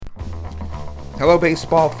Hello,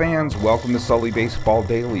 baseball fans. Welcome to Sully Baseball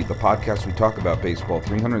Daily, the podcast we talk about baseball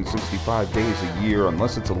 365 days a year,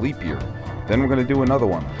 unless it's a leap year. Then we're going to do another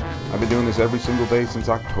one. I've been doing this every single day since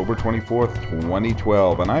October 24th,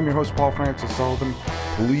 2012, and I'm your host, Paul Francis Sullivan.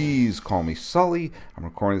 Please call me Sully. I'm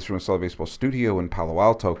recording this from a Sully Baseball studio in Palo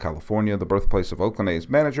Alto, California, the birthplace of Oakland A's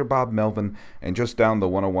manager Bob Melvin, and just down the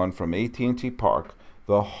 101 from AT&T Park,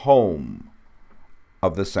 the home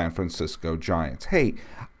of the San Francisco Giants. Hey,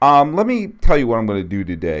 let me tell you what I'm going to do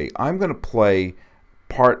today. I'm going to play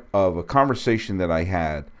part of a conversation that I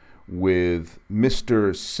had with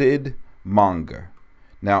Mr. Sid Monge.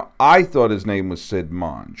 Now, I thought his name was Sid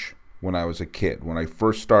Monge when I was a kid. When I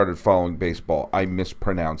first started following baseball, I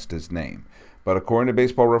mispronounced his name. But according to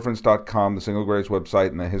BaseballReference.com, the single greatest website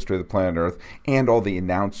in the history of the planet Earth, and all the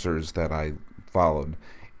announcers that I followed,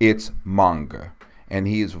 it's Monge. And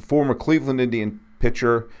he is a former Cleveland Indian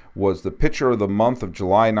pitcher, was the pitcher of the month of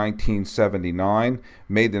July 1979,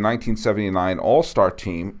 made the 1979 All-Star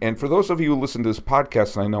team. And for those of you who listen to this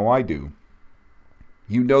podcast, and I know I do,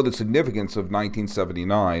 you know the significance of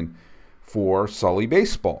 1979 for Sully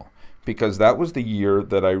baseball, because that was the year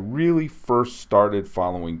that I really first started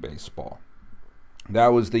following baseball. That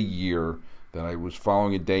was the year that I was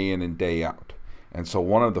following it day in and day out. And so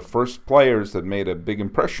one of the first players that made a big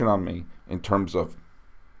impression on me in terms of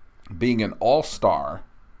being an all-star,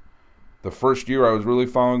 the first year I was really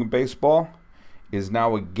following baseball, is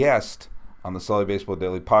now a guest on the Sully Baseball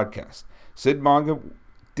Daily podcast. Sid Monge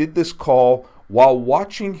did this call while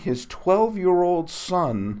watching his 12-year-old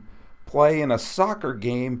son play in a soccer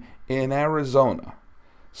game in Arizona.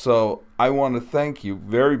 So I want to thank you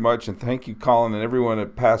very much, and thank you, Colin, and everyone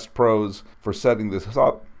at Past Pros for setting this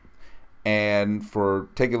up and for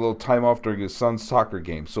taking a little time off during his son's soccer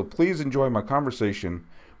game. So please enjoy my conversation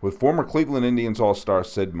with former Cleveland Indians All-Star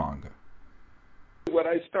Sid Monge. When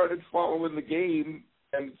I started following the game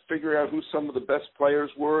and figuring out who some of the best players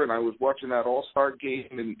were, and I was watching that All-Star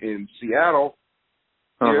game in Seattle,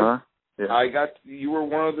 you were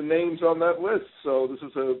one of the names on that list. So this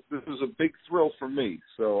is a big thrill for me.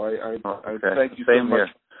 So I thank you so much.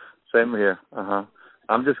 Same here.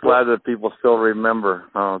 I'm just glad that people still remember.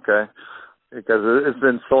 Okay, because it's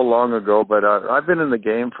been so long ago. But I've been in the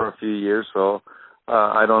game for a few years, so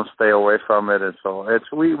I don't stay away from it. And so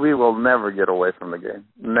we will never get away from the game.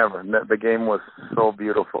 Never. The game was so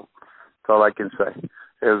beautiful. That's all I can say.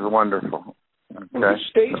 It was wonderful. Okay. Well,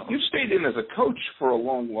 you stayed in as a coach for a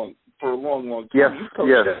long time. Yes,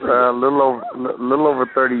 a little over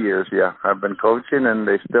 30 years. Yeah, I've been coaching, and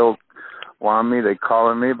they still want me. They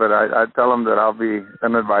calling me, but I tell them that I'll be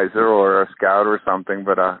an advisor or a scout or something.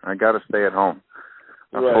 But I got to stay at home.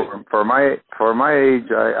 Right. For my age,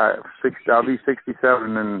 I'll be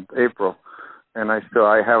 67 in April, and I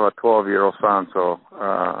have a 12-year-old son. So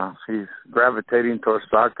he's gravitating towards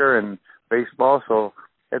soccer and baseball. So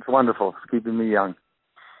it's wonderful. It's keeping me young.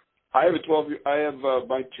 I have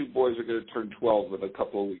my two boys are going to turn 12 in a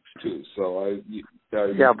couple of weeks too. So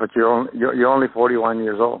yeah, but you're only 41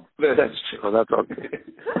 years old. That's true. So that's okay.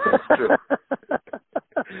 That's true.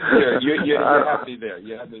 Yeah, you have me there.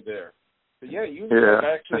 You have me there. But yeah,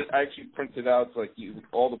 I actually printed out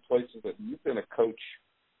all the places that you've been a coach,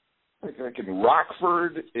 like in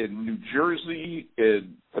Rockford, in New Jersey,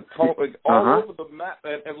 in Potomac, all over the map,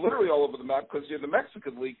 and literally all over the map, because you're in the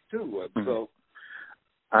Mexican League too. So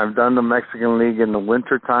I've done the Mexican League in the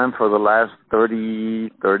winter time for the last 31,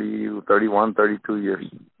 32 years.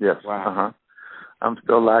 Yes. Wow. I'm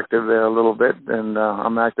still active there a little bit, and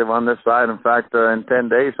I'm active on this side. In fact, in 10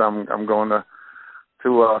 days, I'm going to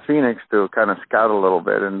Phoenix to kind of scout a little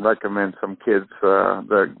bit and recommend some kids,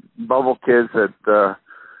 the bubble kids that,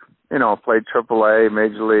 played AAA,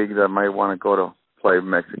 Major League, that might want to go to play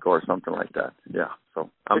Mexico or something like that. Yeah, so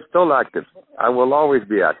I'm still active. I will always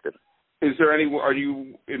be active. Are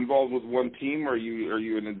you involved with one team, or are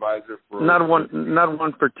you an advisor for? Not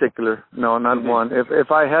one particular. No, not one. If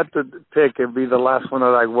I had to pick, it'd be the last one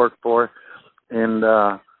that I worked for in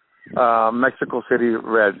Mexico City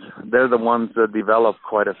Reds. They're the ones that develop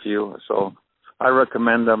quite a few. So I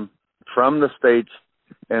recommend them from the States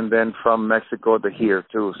and then from Mexico to here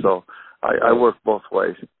too. So I work both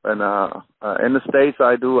ways. And in the States,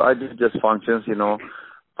 I do just functions,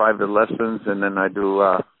 private lessons, and then I do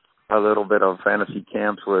a little bit of fantasy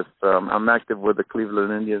camps with. I'm active with the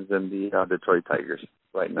Cleveland Indians and the Detroit Tigers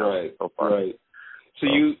right now. Right. So far. Right. So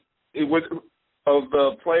of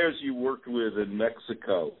the players you worked with in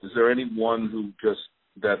Mexico, is there anyone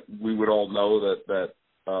that we would all know that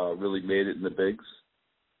really made it in the bigs?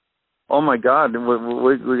 Oh my God,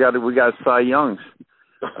 we got Cy Youngs.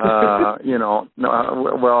 Well,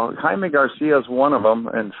 Jaime Garcia is one of them,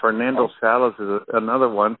 and Fernando Salas is another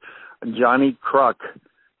one. Johnny Kruk,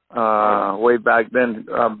 way back then,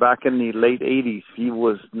 back in the late 80s, he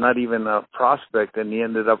was not even a prospect, and he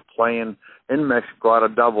ended up playing in Mexico at a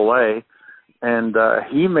Double-A, and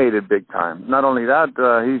he made it big time. Not only that,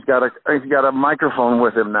 he's got a microphone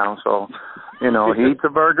with him now, so he eats a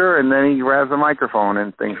burger and then he grabs a microphone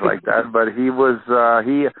and things like that. But he was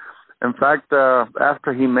in fact,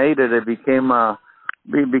 after he made it, he became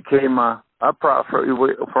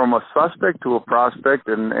from a suspect to a prospect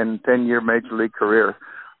in 10-year major league career.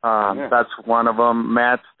 That's one of them.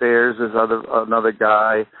 Matt Stairs is another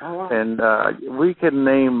guy, and we can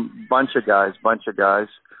name bunch of guys.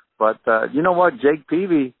 But you know what? Jake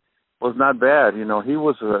Peavy was not bad. He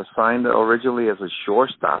was signed originally as a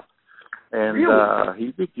shortstop, and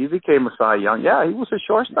really? he became a Cy Young. Yeah, he was a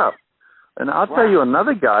shortstop. And I'll tell you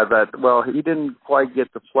another guy that, he didn't quite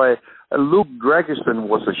get to play. Luke Gregerson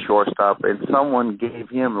was a shortstop, and someone gave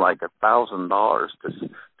him like $1,000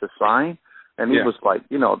 to sign. And he was like,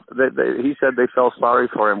 he said they felt sorry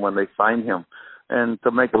for him when they signed him. And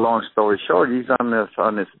to make a long story short, he's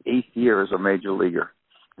on his 8th year as a major leaguer.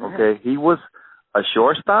 Okay, he was a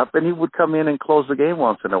shortstop, and he would come in and close the game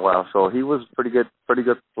once in a while. So he was a pretty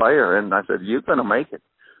good player. And I said, you're going to make it.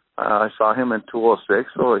 I saw him in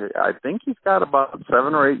 2006, so I think he's got about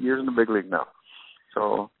 7 or 8 years in the big league now.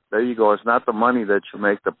 So there you go. It's not the money that you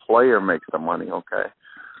make; the player makes the money. Okay.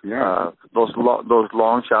 Yeah. Those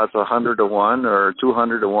long shots, 100 to 1 or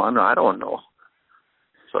 200 to 1. I don't know.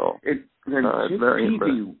 So it's very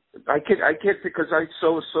interesting. I can't because I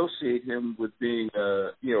so associate him with being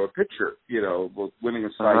a pitcher. With winning a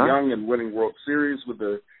Cy Young and winning World Series with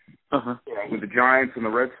the. With the Giants and the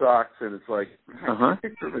Red Sox, and it's like,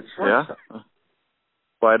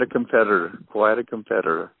 Quite a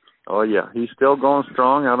competitor. Oh, yeah. He's still going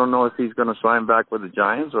strong. I don't know if he's going to sign back with the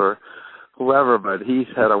Giants or whoever, but he's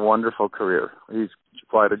had a wonderful career. He's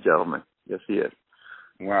quite a gentleman. Yes, he is.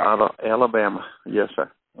 Wow. Out of Alabama. Yes, sir.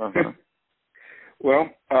 Well,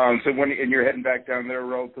 so and you're heading back down there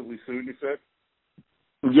relatively soon, you said?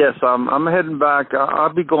 Yes, I'm heading back.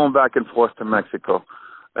 I'll be going back and forth to Mexico.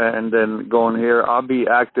 And then going here, I'll be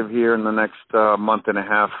active here in the next month and a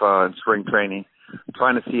half in spring training,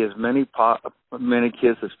 trying to see as many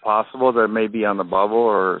kids as possible that may be on the bubble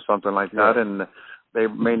or something like that, and they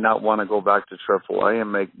may not want to go back to AAA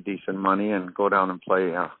and make decent money and go down and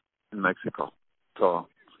play in Mexico. So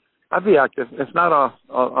I'll be active. If not,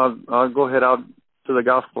 I'll go head out to the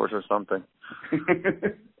golf course or something.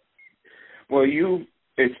 Well,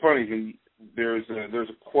 it's funny. There's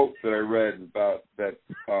a quote that I read about that.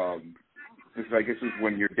 I guess is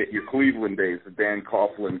when your Cleveland days, the Dan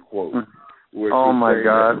Coughlin quote. Oh my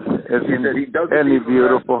God! Isn't he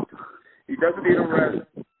beautiful? He doesn't need a rest.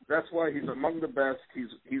 That's why he's among the best.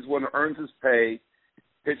 He's one who earns his pay,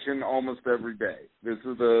 pitching almost every day. This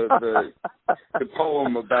is the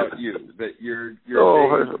poem about you that you're.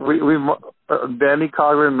 Danny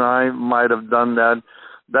Coughlin and I might have done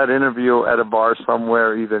that interview at a bar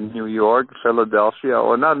somewhere, either New York, Philadelphia,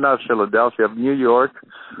 or not Philadelphia, New York,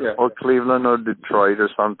 or Cleveland or Detroit or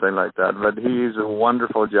something like that. But he's a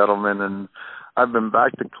wonderful gentleman, and I've been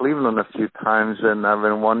back to Cleveland a few times, and I've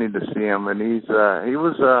been wanting to see him. And he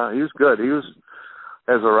was good. He was,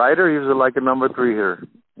 as a writer, he was like a number 3 hitter.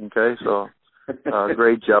 Okay, so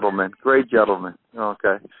great gentleman.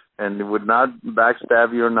 Okay. And he would not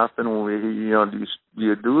backstab you or nothing.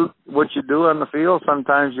 You do what you do on the field.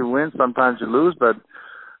 Sometimes you win, sometimes you lose. But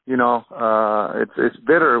it's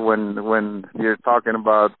bitter when you're talking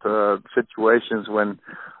about situations when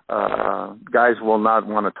guys will not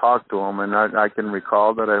want to talk to him. And I can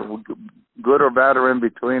recall that good or bad or in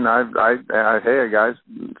between. Hey guys,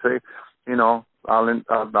 say I'll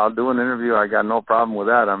do an interview. I got no problem with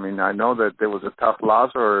that. I mean, I know that there was a tough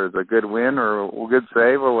loss or a good win or a good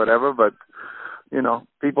save or whatever, but,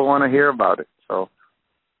 people want to hear about it. So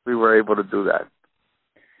we were able to do that.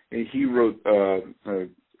 And he wrote an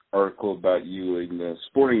article about you in the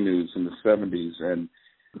Sporting News in the 70s, and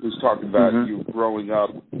it was talking about you growing up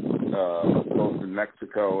both in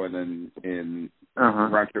Mexico and in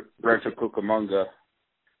Rancho Cucamonga.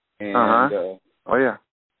 And,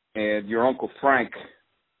 and your Uncle Frank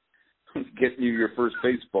getting you your first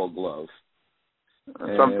baseball glove.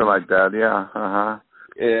 Something like that, yeah.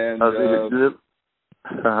 And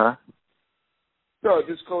so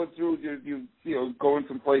just going through, you going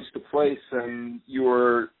from place to place, and you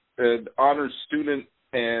were an honors student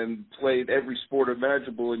and played every sport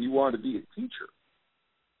imaginable, and you wanted to be a teacher.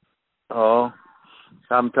 Oh,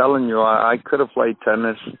 I'm telling you, I could have played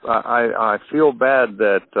tennis. I feel bad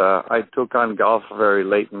that I took on golf very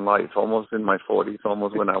late in life, almost in my 40s,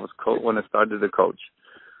 almost when I was when I started to coach.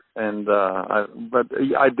 And but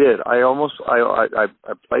I did. I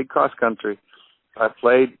played cross country. I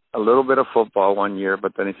played a little bit of football one year,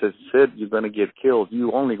 but then he says, Sid, you're going to get killed.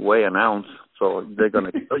 You only weigh an ounce, so they're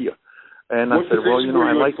going to kill you. And I said, well,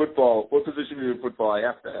 I like football. What position were you in football? I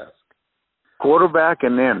have to ask. Quarterback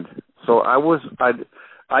and end. So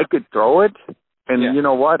I could throw it, and you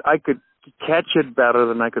know what? I could catch it better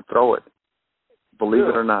than I could throw it, believe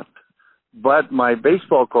it or not. But my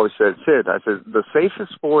baseball coach said, Sid, I said, the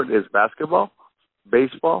safest sport is basketball,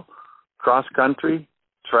 baseball, cross country,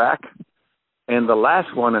 track, and the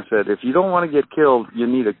last one, I said, if you don't want to get killed, you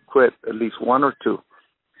need to quit at least one or two.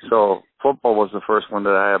 So football was the first one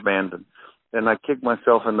that I abandoned, and I kicked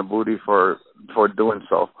myself in the booty for doing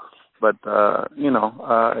so. But,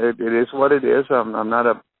 it is what it is. I'm not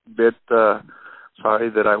a bit sorry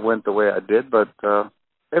that I went the way I did, but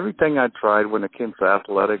everything I tried when it came to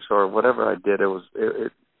athletics or whatever I did,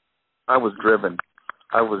 I was driven.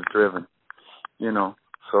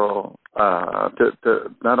 So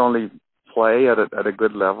to not only play at a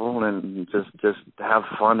good level and just have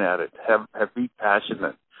fun at it, be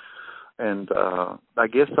passionate. And I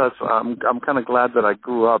guess I'm kind of glad that I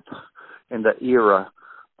grew up in the era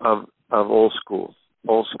of old school.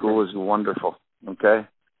 Old school is wonderful, okay?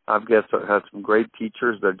 I've had some great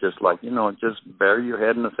teachers that just just bury your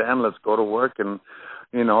head in the sand, let's go to work, and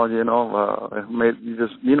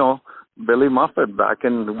Billy Muffet back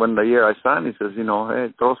in when the year I signed, he says,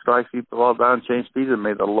 hey, throw strikes, keep the ball down, change speeds, and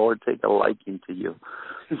may the Lord take a liking to you.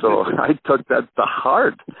 So I took that to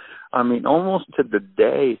heart. I mean, almost to the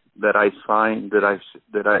day that I signed, that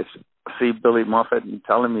I see Billy Muffet and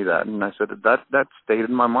telling me that, and I said that stayed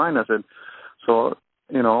in my mind. I said, so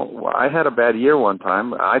I had a bad year one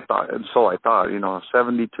time. I thought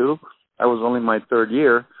 72. I was only my third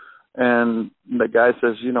year, and the guy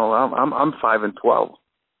says, I'm 5-12.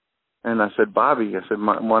 And I said, Bobby,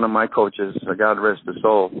 one of my coaches, God rest his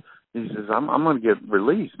soul, he says, I'm going to get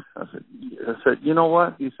released. I said, you know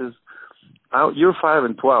what? He says, you're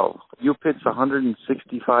 5-12. You pitched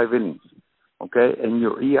 165 innings, okay? And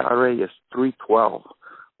your ERA is 3.12.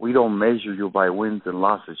 We don't measure you by wins and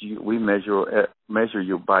losses. We measure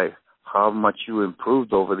you by how much you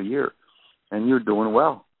improved over the year, and you're doing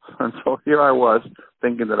well. And so here I was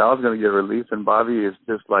thinking that I was going to get released, and Bobby is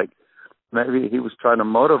just like, maybe he was trying to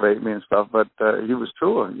motivate me and stuff, but he was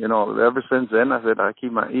true. Ever since then, I said, I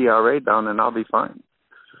keep my ERA down and I'll be fine.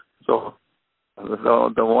 So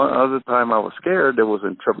the one other time I was scared, it was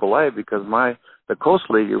in AAA because the Coast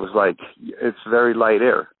League, it was like, it's very light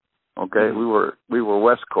air. Okay, we were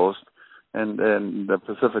West Coast, and then the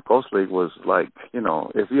Pacific Coast League was like,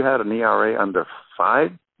 if you had an ERA under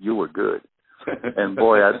 5, you were good. And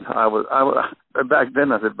boy, I was back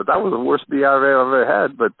then. I said, but that was the worst ERA I've ever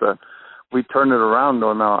had. But we turned it around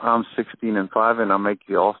though. Now I'm 16-5, and I make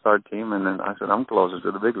the All-Star team. And then I said, I'm closer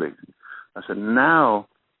to the big leagues. I said, now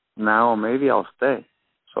maybe I'll stay.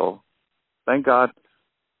 So thank God,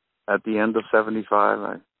 at the end of 75,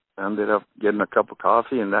 I ended up getting a cup of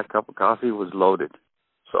coffee, and that cup of coffee was loaded.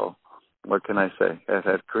 So what can I say? It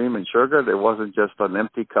had cream and sugar. There wasn't just an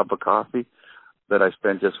empty cup of coffee that I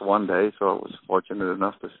spent just one day. So I was fortunate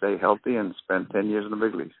enough to stay healthy and spend 10 years in the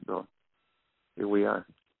big leagues. So here we are.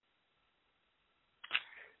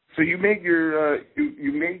 So you made your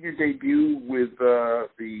debut with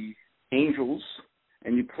the Angels,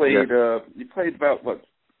 and you played about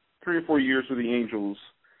 3 or 4 years with the Angels,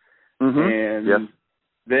 and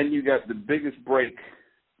then you got the biggest break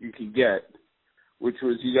you could get, which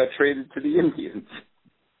was you got traded to the Indians.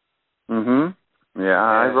 Yeah,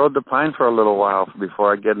 I rode the pine for a little while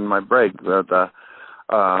before I get in my break. But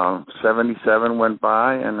 77 went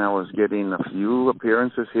by, and I was getting a few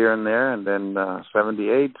appearances here and there, and then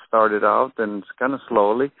 78 started out and kind of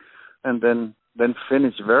slowly, and then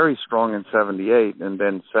finished very strong in 78, and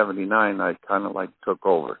then 79 I kind of took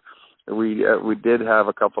over. We did have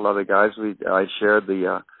a couple other guys. I shared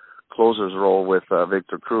the closer's role with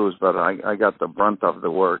Victor Cruz, but I got the brunt of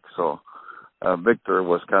the work. So Victor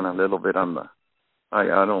was kind of a little bit on the.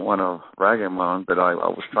 I don't want to rag him on, but I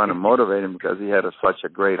was trying to motivate him because he had such a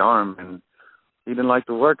great arm, and he didn't like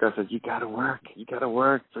to work. I said, you got to work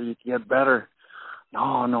so you can get better. No,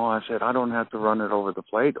 I said, I don't have to run it over the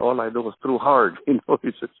plate. All I do is throw hard. He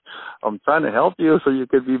says, I'm trying to help you so you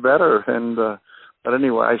could be better. And but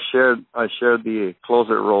anyway, I shared the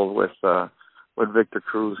closer role with Victor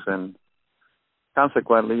Cruz, and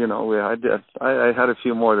consequently, I had a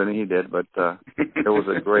few more than he did, but it was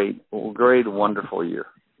a great, wonderful year.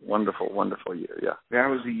 wonderful year. Yeah, that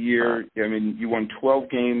was a year. I mean, you won 12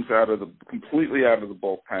 games completely out of the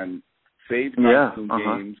bullpen, saved 19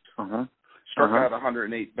 games, struck out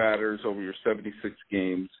 108 batters over your 76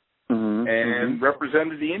 games, and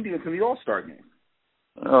represented the Indians in the All-Star game.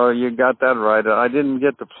 Oh, you got that right. I didn't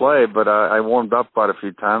get to play, but I warmed up quite a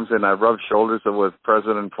few times, and I rubbed shoulders with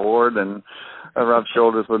President Ford, and I rubbed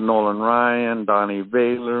shoulders with Nolan Ryan, Donnie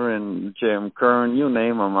Baylor, and Jim Kern, you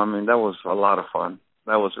name them. I mean, that was a lot of fun.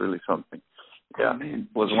 That was really something. Yeah, it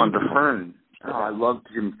was Jim wonderful. Kern. Oh, I loved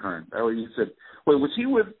Jim Kern. Oh, you said, was he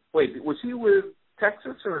with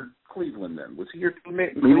Texas or Cleveland then? Was he your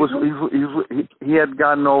teammate in Cleveland? He had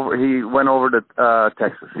gotten over. He went over to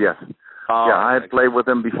Texas. Yes. Yeah, I had played with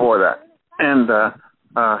him before that, and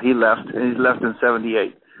he left. He left in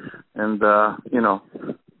 '78, and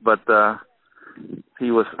but he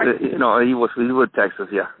was with Texas.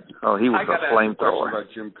 Yeah. Oh, he was a flamethrower.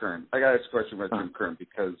 I got to ask a question about Jim Kern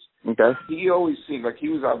because he always seemed like he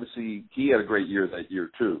had a great year that year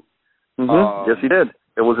too. Yes, he did.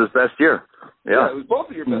 It was his best year. Yeah, it was both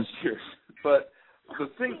of your best years. But the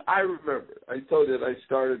thing I remember, I told you I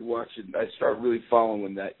started really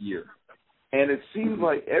following that year. And it seemed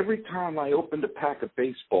like every time I opened a pack of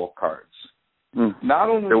baseball cards, not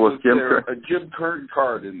only was there a Jim Kern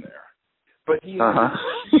card in there, but he had a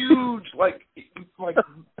huge, like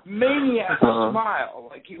maniac smile,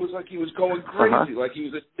 like he was going crazy, like he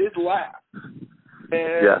was a mid-laugh.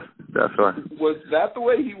 And yes, that's right. Was that the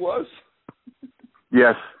way he was?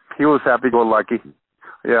 Yes, he was happy-go-lucky.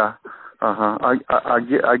 Yeah.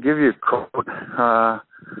 I give you a quote.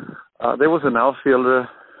 There was an outfielder,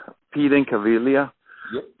 Pete Incaviglia,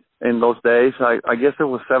 in those days. I guess it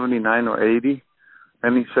was 79 or 80.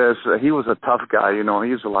 And he says he was a tough guy, he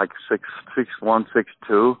was like 6'1",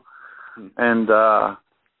 6'2". And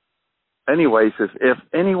anyway, he says, if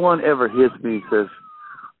anyone ever hits me, he says,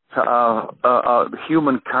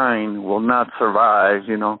 humankind will not survive,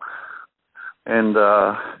 And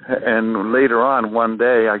later on, one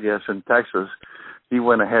day, I guess, in Texas, he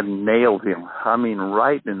went ahead and nailed him. I mean,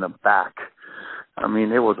 right in the back. I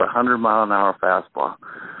mean, it was 100-mile-an-hour fastball.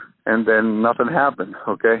 And then nothing happened,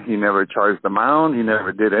 okay? He never charged the mound. He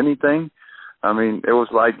never did anything. I mean, it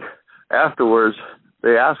was like afterwards,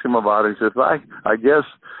 they asked him about it. He says, I guess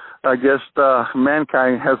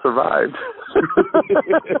mankind has survived.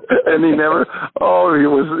 And he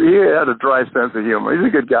had a dry sense of humor. He's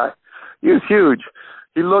a good guy. He was huge.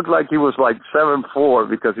 He looked like he was like 7'4"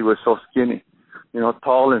 because he was so skinny.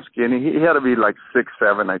 Tall and skinny. He had to be like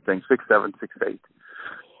 6'7", I think, 6'7", 6'8".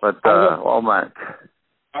 But man.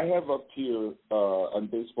 I have up here on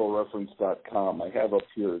BaseballReference.com. I have up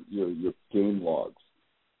here your game logs,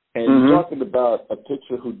 and you're talking about a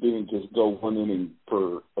pitcher who didn't just go one inning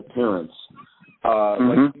per appearance.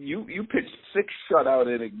 Like you pitched 6 shutout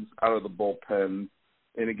innings out of the bullpen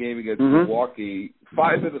in a game against Milwaukee.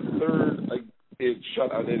 5 of the third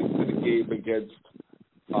shutout innings in a game against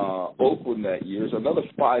Oakland that year. So another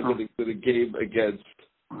 5 innings in a game against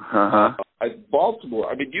Baltimore.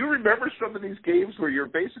 I mean, do you remember some of these games where you're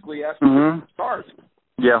basically asking to start?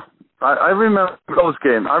 Yeah, I remember those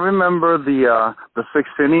games. I remember the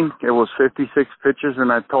 6th inning. It was 56 pitches,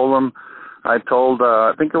 and I told I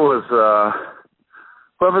think it was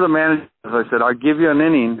whoever the manager was, I said, I'll give you an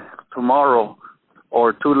inning tomorrow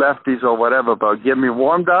or 2 lefties or whatever, but get me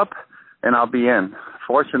warmed up and I'll be in.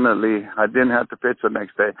 Fortunately, I didn't have to pitch the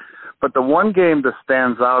next day. But the one game that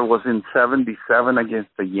stands out was in '77 against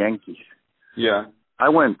the Yankees. Yeah. I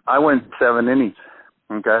went 7 innings,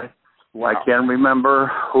 okay? Wow. I can't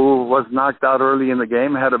remember who was knocked out early in the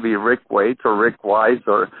game. It had to be Rick Waite or Rick Wise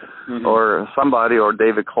or somebody, or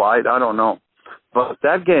David Clyde. I don't know. But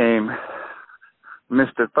that game,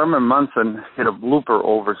 Mr. Thurman Munson hit a blooper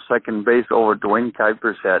over second base over Dwayne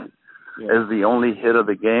Kuiper's head as the only hit of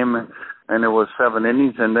the game, and it was 7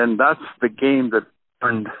 innings. And then that's the game that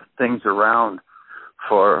turned things around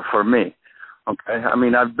for me. Okay, I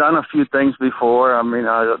mean, I've done a few things before. I mean,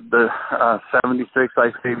 the 76,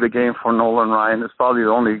 I saved the game for Nolan Ryan. It's probably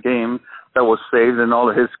the only game that was saved in all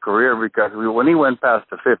of his career, because when he went past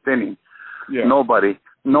the 5th inning, nobody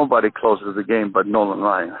closes the game but Nolan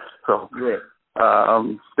Ryan. So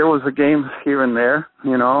there was a game here and there,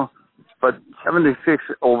 but 76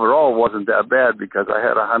 overall wasn't that bad, because I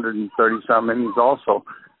had 130-some innings also,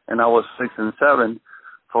 and I was 6-7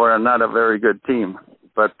 for not a very good team.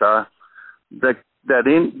 But that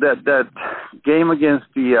game against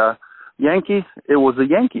the Yankees, it was the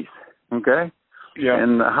Yankees, okay? Yeah.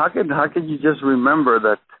 And how could you just remember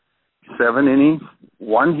that 7 innings,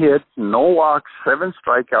 1 hit, no walks, 7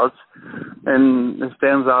 strikeouts, and it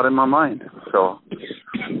stands out in my mind. So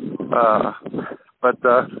But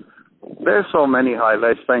there's so many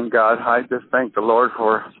highlights, thank God. I just thank the Lord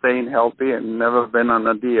for staying healthy and never been on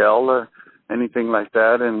a DL or anything like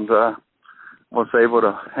that, and was able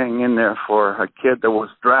to hang in there for a kid that was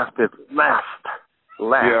drafted last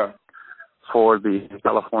for the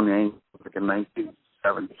California Angels in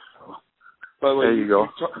 1970. So, by the way, there you go.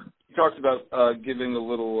 You talked about giving a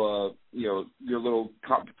little, your little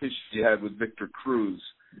competition you had with Victor Cruz.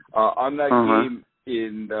 On that game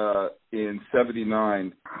in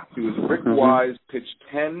 79, it was Rick Wise pitched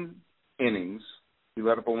 10 innings. He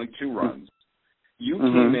let up only 2 runs. You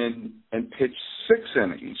came in and pitched 6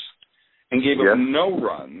 innings and gave up no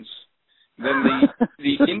runs. Then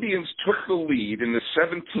the Indians took the lead in the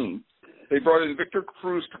 17th. They brought in Victor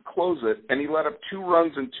Cruz to close it, and he let up 2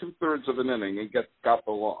 runs in 2/3 of an inning and got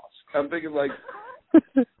the loss. I'm thinking, like,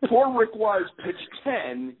 poor Rick Wise pitched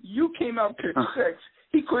 10. You came out pitched 6.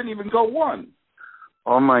 He couldn't even go 1.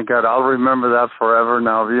 Oh, my God. I'll remember that forever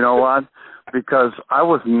now. You know what? Because I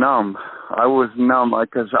was numb.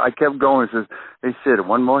 Because I kept going. They said,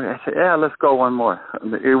 1 more? I said, yeah, let's go 1 more.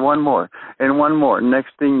 1 more. And 1 more.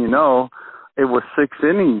 Next thing you know, it was 6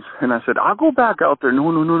 innings. And I said, I'll go back out there.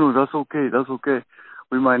 No, that's okay.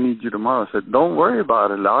 We might need you tomorrow. I said, don't worry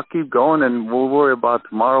about it. I'll keep going, and we'll worry about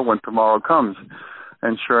tomorrow when tomorrow comes.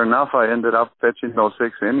 And sure enough, I ended up pitching those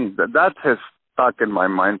 6 innings. That has stuck in my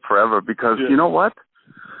mind forever because, you know what?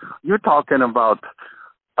 You're talking about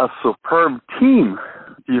a superb team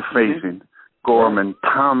you're facing. Gorman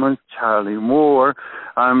Thomas, Charlie Moore,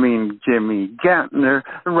 Jimmy Gantner,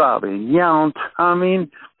 Robbie Yount,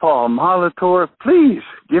 Paul Molitor. Please,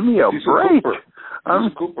 give me a break.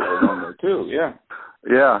 Cooper was on there too, yeah.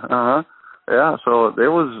 Yeah, so it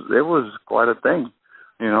was quite a thing,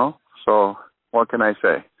 So what can I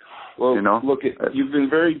say? Well, look, you've been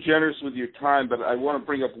very generous with your time, but I want to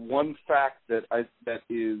bring up one fact that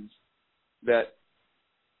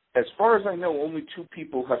as far as I know, only 2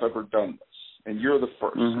 people have ever done this, and you're the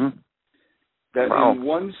first. That in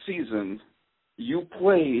one season, you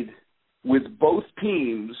played with both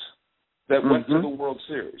teams that went to the World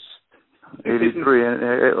Series. 83 and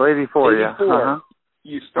 84, yeah.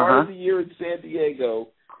 You started the year in San Diego,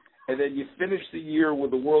 and then you finished the year with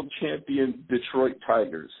the world champion Detroit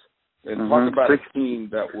Tigers. And talk about a team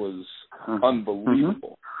that was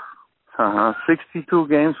unbelievable. 62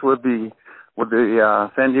 games with the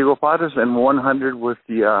San Diego Padres and 100 with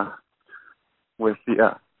the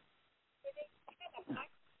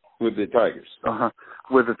Tigers.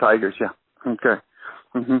 With the Tigers, yeah. Okay.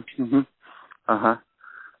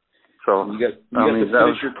 So you got to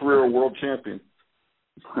finish your career a world champion.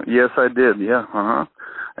 Yes, I did. Yeah.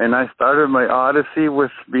 And I started my odyssey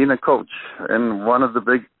with being a coach. And one of the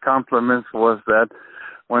big compliments was that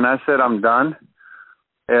when I said I'm done,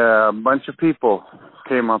 a bunch of people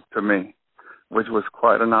came up to me, which was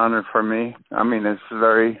quite an honor for me. It's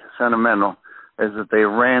very sentimental, is that they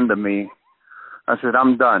ran to me. I said,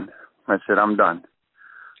 I'm done.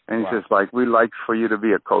 And he's just like, we'd like for you to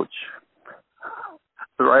be a coach.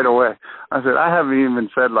 Right away. I said, I haven't even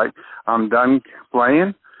said, I'm done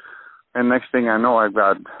playing. And next thing I know, I've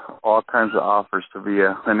got all kinds of offers to be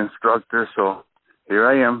an instructor. So here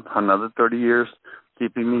I am, another 30 years,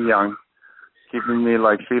 keeping me young, keeping me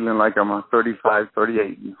feeling like I'm a 35,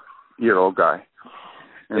 38-year-old guy.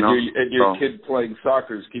 Your kid playing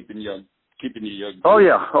soccer is keeping you young. Too. Oh,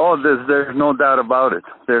 yeah. There's no doubt about it.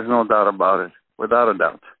 Without a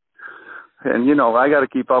doubt. And, I got to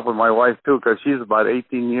keep up with my wife, too, because she's about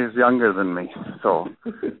 18 years younger than me. So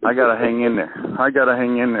I got to hang in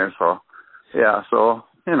there. So, yeah. So,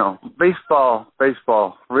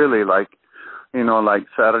 baseball, really like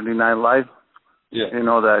Saturday Night Live. Yeah.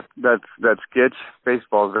 That sketch.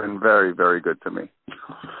 Baseball's been very, very good to me.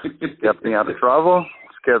 Kept me out of trouble.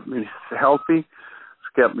 It's kept me healthy.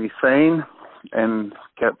 It's kept me sane. And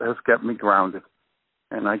has kept me grounded.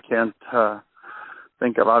 And I can't...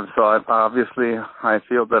 think about it. So obviously I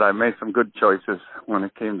feel that I made some good choices when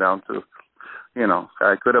it came down to,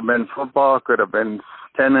 I could have been football, could have been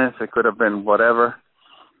tennis, it could have been whatever,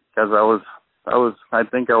 because I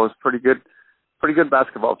think I was pretty good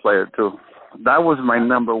basketball player too. That was my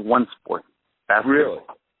number one sport. Basketball. Really?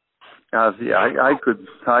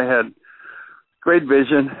 I had great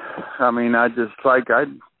vision.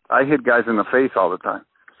 I hit guys in the face all the time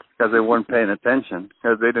because they weren't paying attention,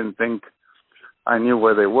 because they didn't think I knew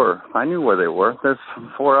where they were. I knew where they were. There's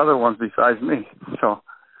 4 other ones besides me. So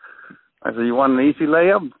I said, you want an easy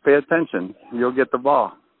layup? Pay attention. You'll get the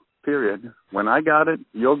ball, period. When I got it,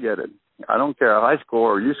 you'll get it. I don't care if I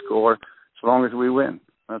score or you score, as long as we win.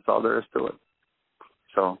 That's all there is to it.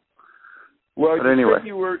 So Well, but anyway.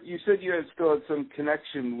 You said you still had some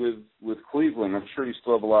connection with Cleveland. I'm sure you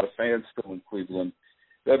still have a lot of fans still in Cleveland.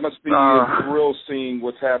 That must be a thrill seeing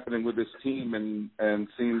what's happening with this team and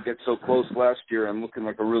seeing them get so close last year and looking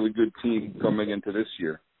like a really good team coming into this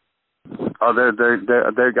year. Oh, they're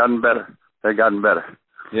gotten better. They've gotten better.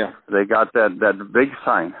 Yeah. They got that big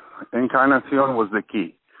sign. Encarnacion was the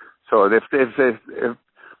key. So if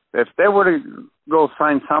they were to go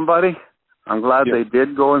sign somebody, I'm glad they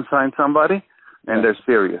did go and sign somebody, and they're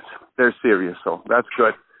serious. They're serious, so that's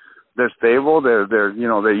good. They're stable. They're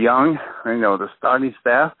young. The starting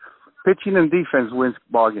staff, pitching and defense wins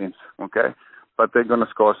ball games. Okay, but they're going to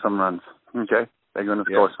score some runs. Okay, they're going to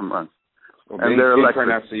score some runs. Well, and they're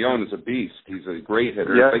Encarnacion is a beast. He's a great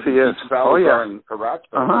hitter. Yes, he is. Salazar and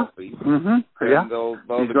Carrasco. And they'll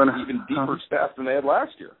have an even deeper staff than they had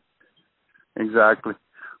last year. Exactly.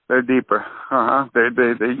 They're deeper.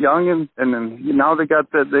 They're young and then now they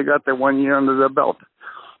got their 1 year under their belt.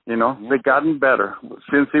 They've gotten better.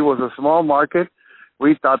 Since he was a small market,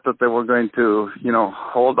 we thought that they were going to,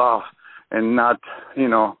 hold off and not,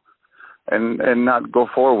 and not go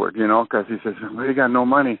forward, because he says, we got no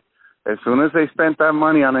money. As soon as they spent that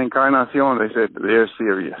money on Encarnacion, they said, they're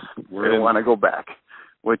serious. They don't want to go back,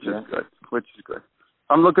 which is good.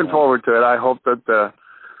 I'm looking forward to it. I hope that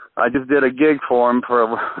I just did a gig for him for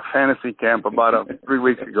a fantasy camp about 3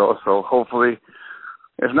 weeks ago, so hopefully,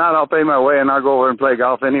 if not, I'll pay my way and I'll go over and play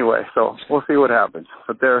golf anyway. So we'll see what happens.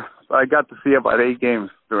 But I got to see about 8 games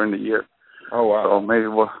during the year. Oh wow! So maybe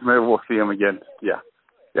we'll see him again. Yeah.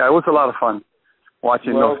 It was a lot of fun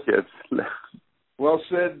watching those kids. Well,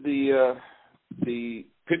 Sid, the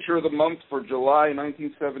pitcher of the month for July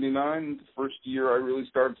 1979, the first year I really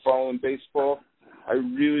started following baseball. I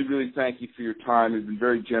really, really thank you for your time. You've been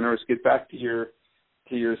very generous. Get back to your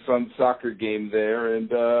son's soccer game there,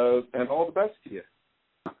 and all the best to you.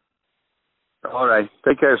 All right.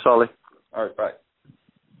 Take care, Sully. All right. Bye.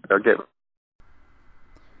 Okay.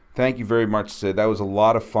 Thank you very much, Sid. That was a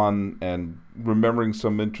lot of fun and remembering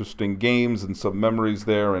some interesting games and some memories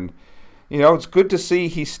there. And, it's good to see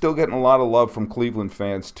he's still getting a lot of love from Cleveland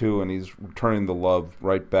fans, too, and he's returning the love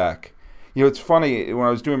right back. It's funny, when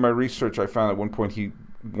I was doing my research, I found at one point he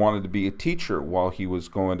wanted to be a teacher while he was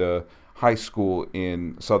going to high school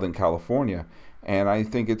in Southern California. And I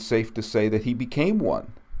think it's safe to say that he became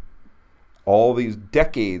one. All these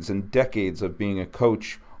decades and decades of being a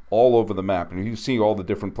coach all over the map. And you see all the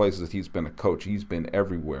different places that he's been a coach. He's been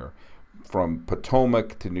everywhere, from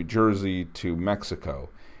Potomac to New Jersey to Mexico.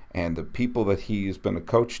 And the people that he's been a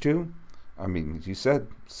coach to, as you said,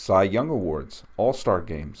 Cy Young Awards, All-Star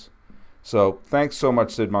games. So thanks so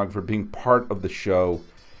much, Sid Monge, for being part of the show.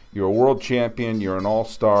 You're a world champion, you're an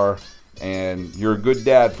all-star, and you're a good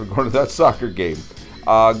dad for going to that soccer game.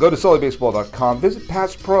 Go to SullyBaseball.com. Visit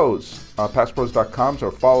Past Pros, PastPros.com,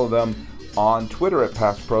 or follow them on Twitter at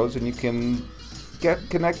Past Pros, and you can get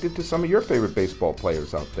connected to some of your favorite baseball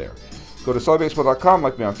players out there. Go to SullyBaseball.com,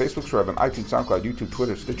 like me on Facebook, subscribe on iTunes, SoundCloud, YouTube,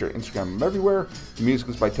 Twitter, Stitcher, Instagram, and everywhere. The music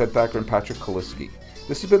is by Ted Thacker and Patrick Kaliski.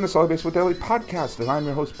 This has been the Sully Baseball Daily Podcast, and I'm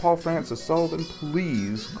your host, Paul Francis Sullivan.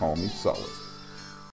 Please call me Sully.